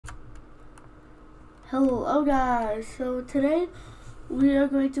Hello guys, so today we are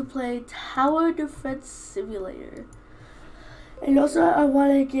going to play Tower Defense Simulator. And also I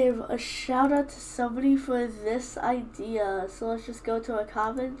want to give a shout out to somebody for this idea. So let's just go to our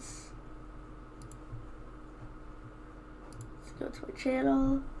comments. Let's go to our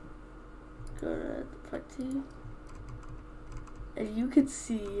channel. Go to the party. And you can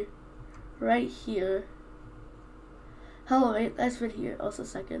see right here. Hello, wait, nice been here. Also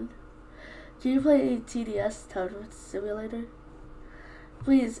second. Do you play a TDS, Tower Defense Simulator?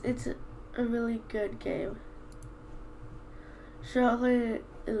 Please, it's a really good game. Sure, I'll play it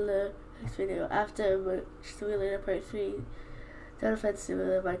in the next video after Simulator Part 3. Tower Defense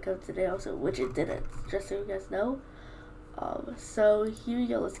Simulator might come today also, which it didn't, just so you guys know. So here we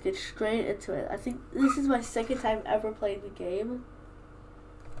go, let's get straight into it. I think this is my second time ever playing the game,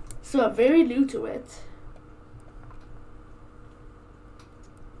 so I'm very new to it.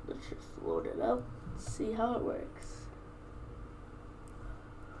 Let's just load it up, see how it works.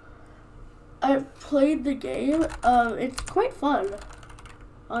 I've played the game, it's quite fun,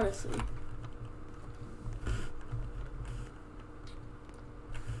 honestly.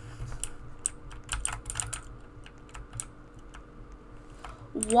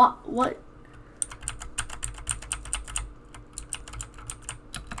 What?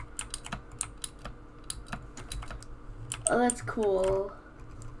 Oh, that's cool.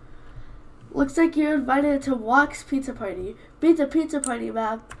 Looks like you're invited to Walk's Pizza Party. Beat the Pizza Party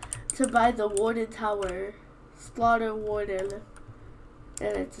map to buy the Warden Tower. Slaughter Warden.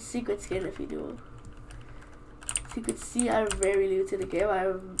 And it's a secret skin if you do. So you can see I'm very new to the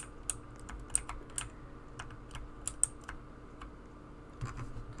game.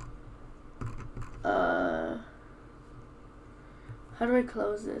 How do I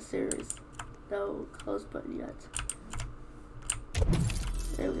close this? There's no close button yet.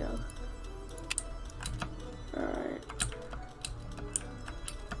 There we go. Alright.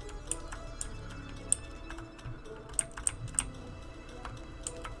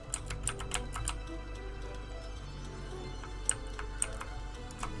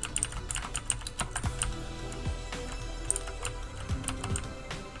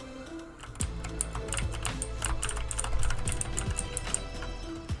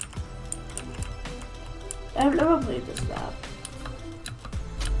 I've never played this map.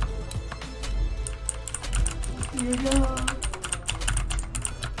 Here we go.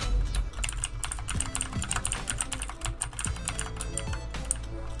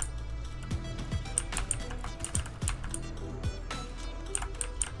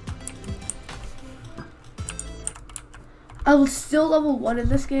 I was still level 1 in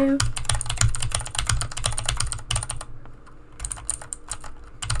this game.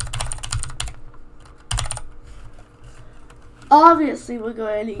 Obviously, we're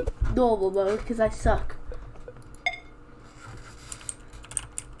going to normal mode because I suck.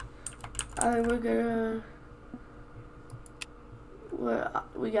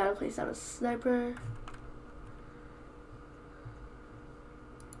 We gotta place out a sniper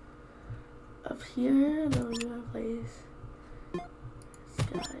up here, and then we're gonna place this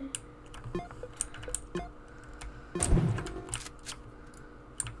guy.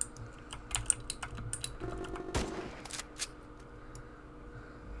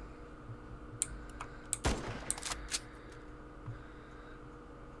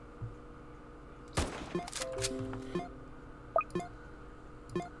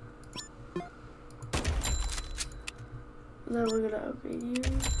 Then we're gonna upgrade you.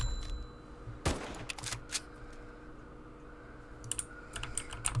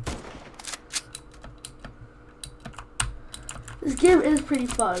 This game is pretty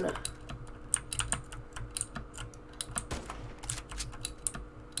fun.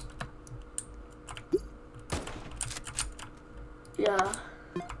 Yeah.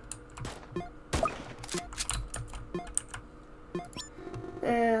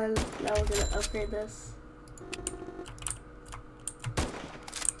 And now we're gonna upgrade this.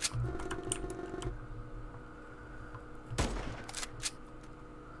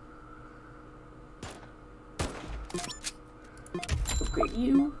 Upgrade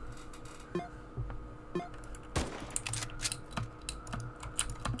you.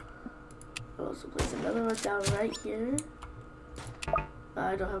 I'll also place another one down right here.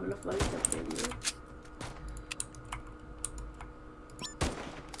 I don't have enough money to upgrade you.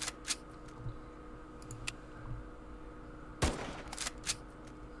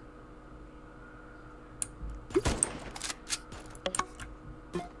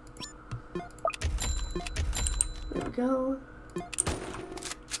 There we go.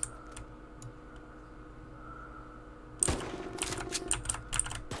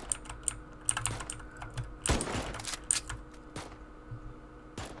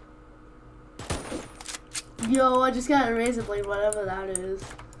 Yo, I just got a razor blade, whatever that is.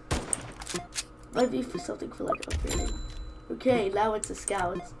 Might be for something for like upgrading. Okay, now it's a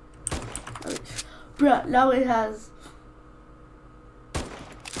scout. Bruh, now it has...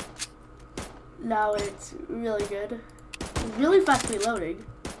 Now it's really good. Really fast reloading.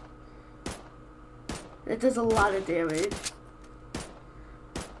 It does a lot of damage.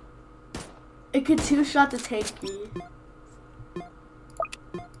 It can two-shot the tanky.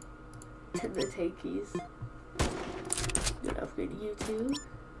 To the tankies. I'm gonna upgrade you too.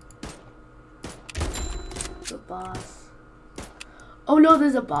 The boss. Oh no,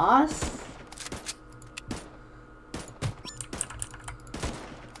 there's a boss?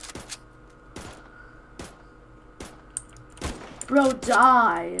 Bro,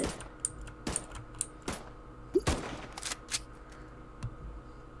 die.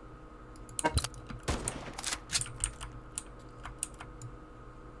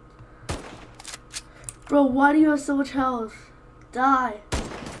 Bro, why do you have so much health? Die.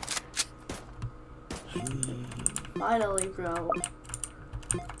 Finally, bro.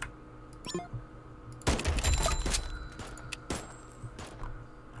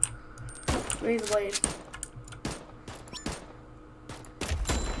 Razor blade.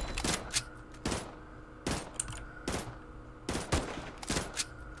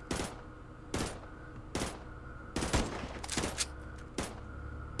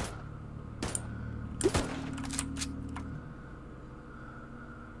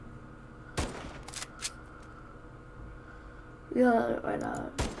 Yeah, why not?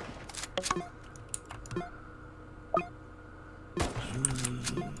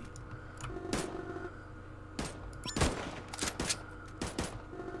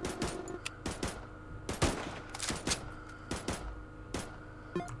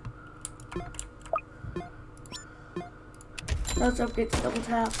 Let's upgrade to double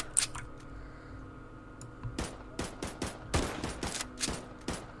tap.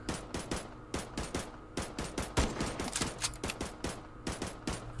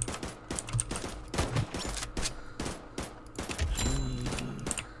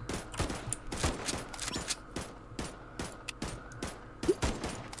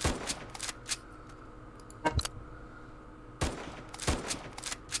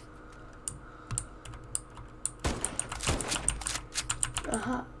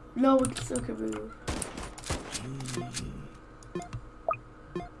 No, we still can move.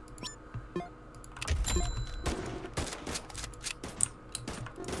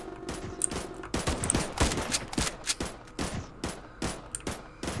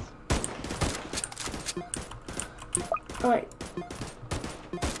 Alright.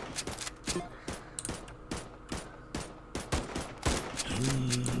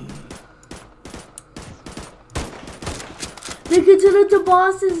 They can turn into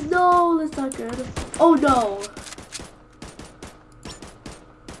bosses? No, that's not good. Oh no.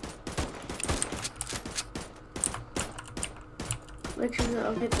 Make sure that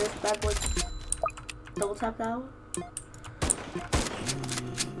I'll get this bad boy. Double tap now.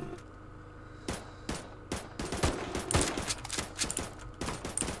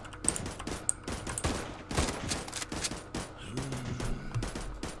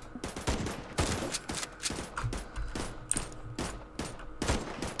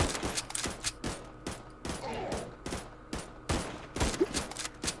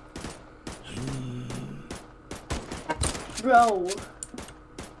 Bro.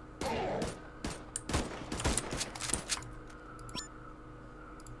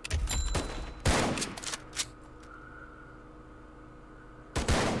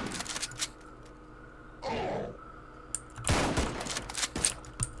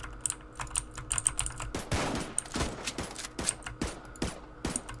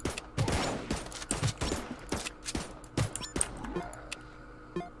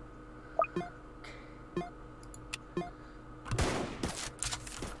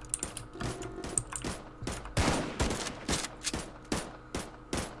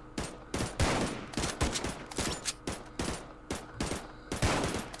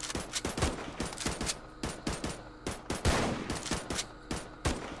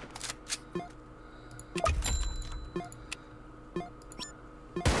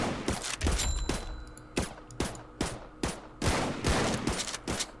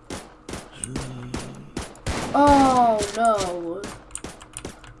 Oh no.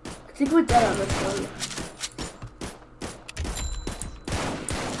 I think we're dead on this one.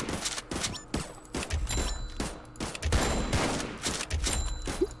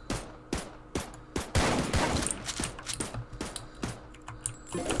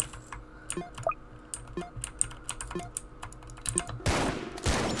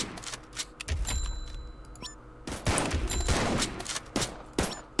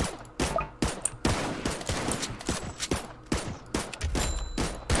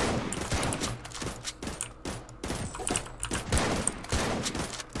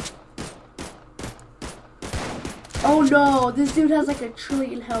 Oh no, this dude has like a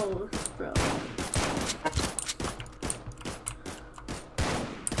trillion health, bro.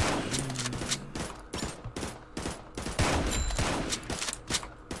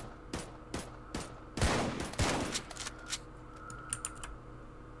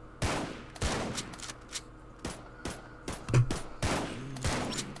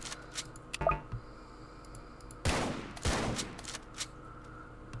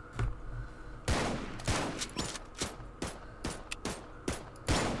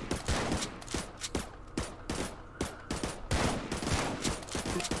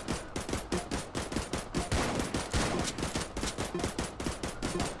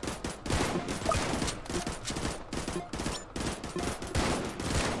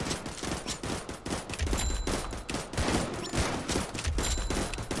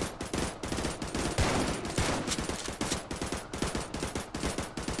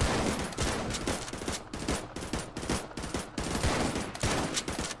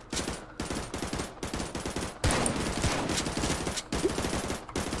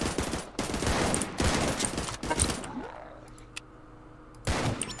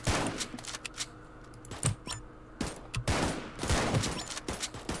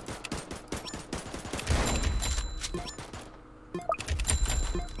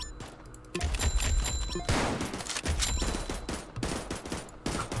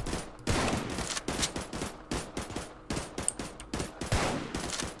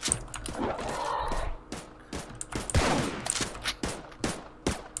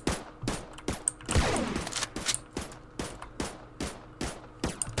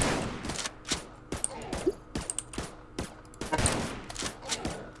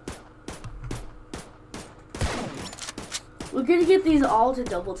 We're gonna get these all to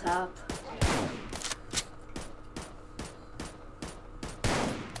double tap.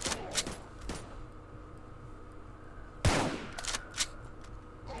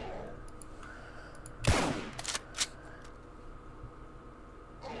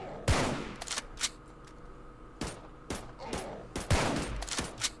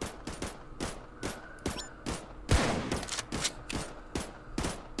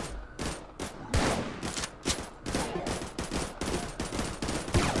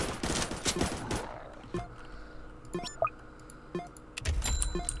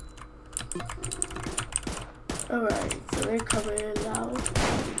 Alright, so they're coming in now.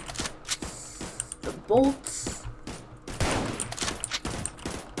 The bolts.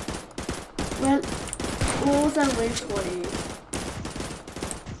 Well, what was that wave 20?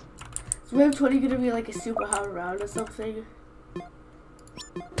 Is wave 20 gonna be like a super hard round or something?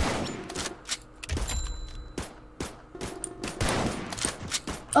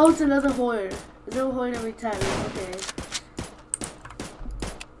 Oh, it's another horn. There's no horn every time. Okay.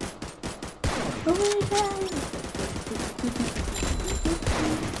 Oh my god!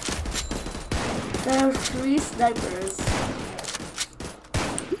 There are 3 snipers.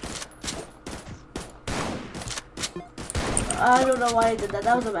 I don't know why I did that.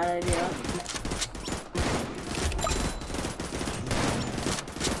 That was a bad idea.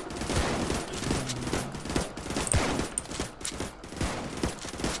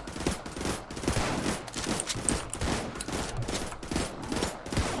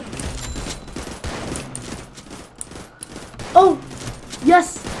 Oh!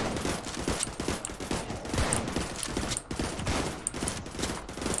 Yes!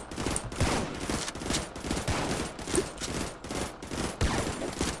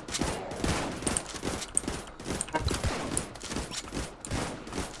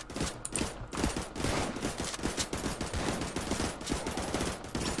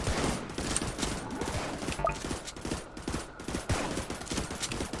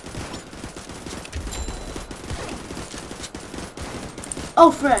 Oh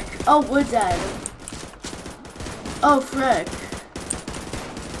frick! Oh, we're dead. Oh frick!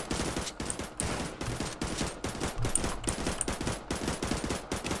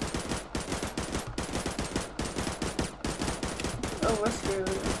 Oh, we're screwed.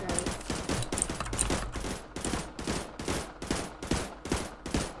 Okay.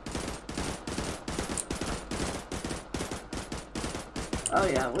 Oh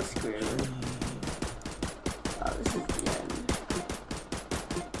yeah, we're screwed. Oh, this is the end.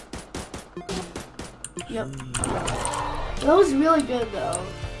 Yep. That was really good though.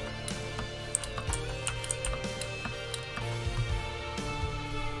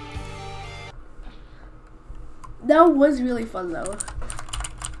 That was really fun though.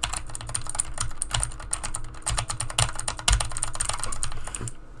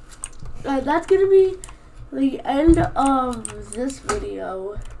 That's gonna be the end of this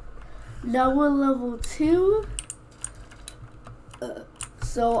video. Now we're level 2.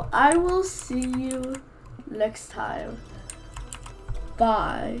 So I will see you next time.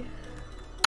 Bye.